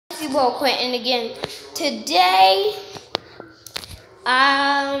Basketball Quentin again. Today,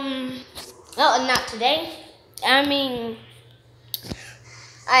 no, not today. I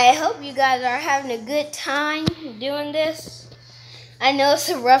hope you guys are having a good time doing this. I know it's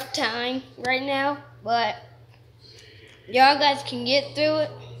a rough time right now, but y'all guys can get through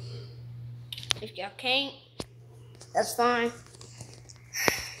it. If y'all can't, that's fine.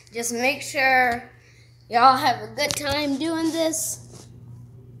 Just make sure y'all have a good time doing this.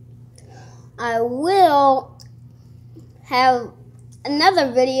 I will have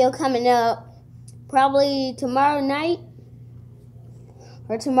another video coming up probably tomorrow night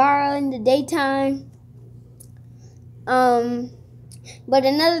or tomorrow in the daytime. But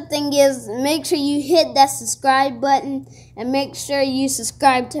another thing is, make sure you hit that subscribe button and make sure you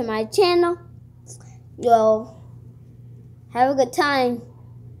subscribe to my channel. Yo, have a good time.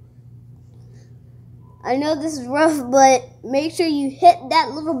 I know this is rough, but make sure you hit that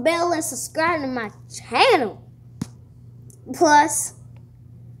little bell and subscribe to my channel. Plus,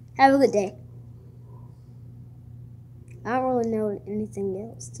 have a good day. I don't really know anything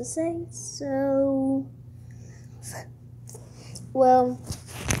else to say, so... Well,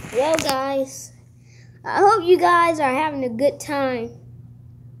 guys, I hope you guys are having a good time.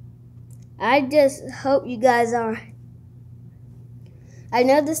 I just hope you guys are. I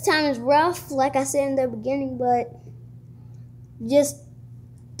know this time is rough, like I said in the beginning, but just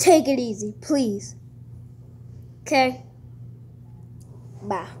take it easy, please. Okay?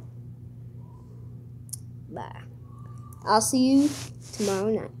 Bye. Bye. I'll see you tomorrow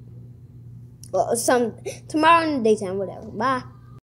night. Well, tomorrow in the daytime, whatever. Bye.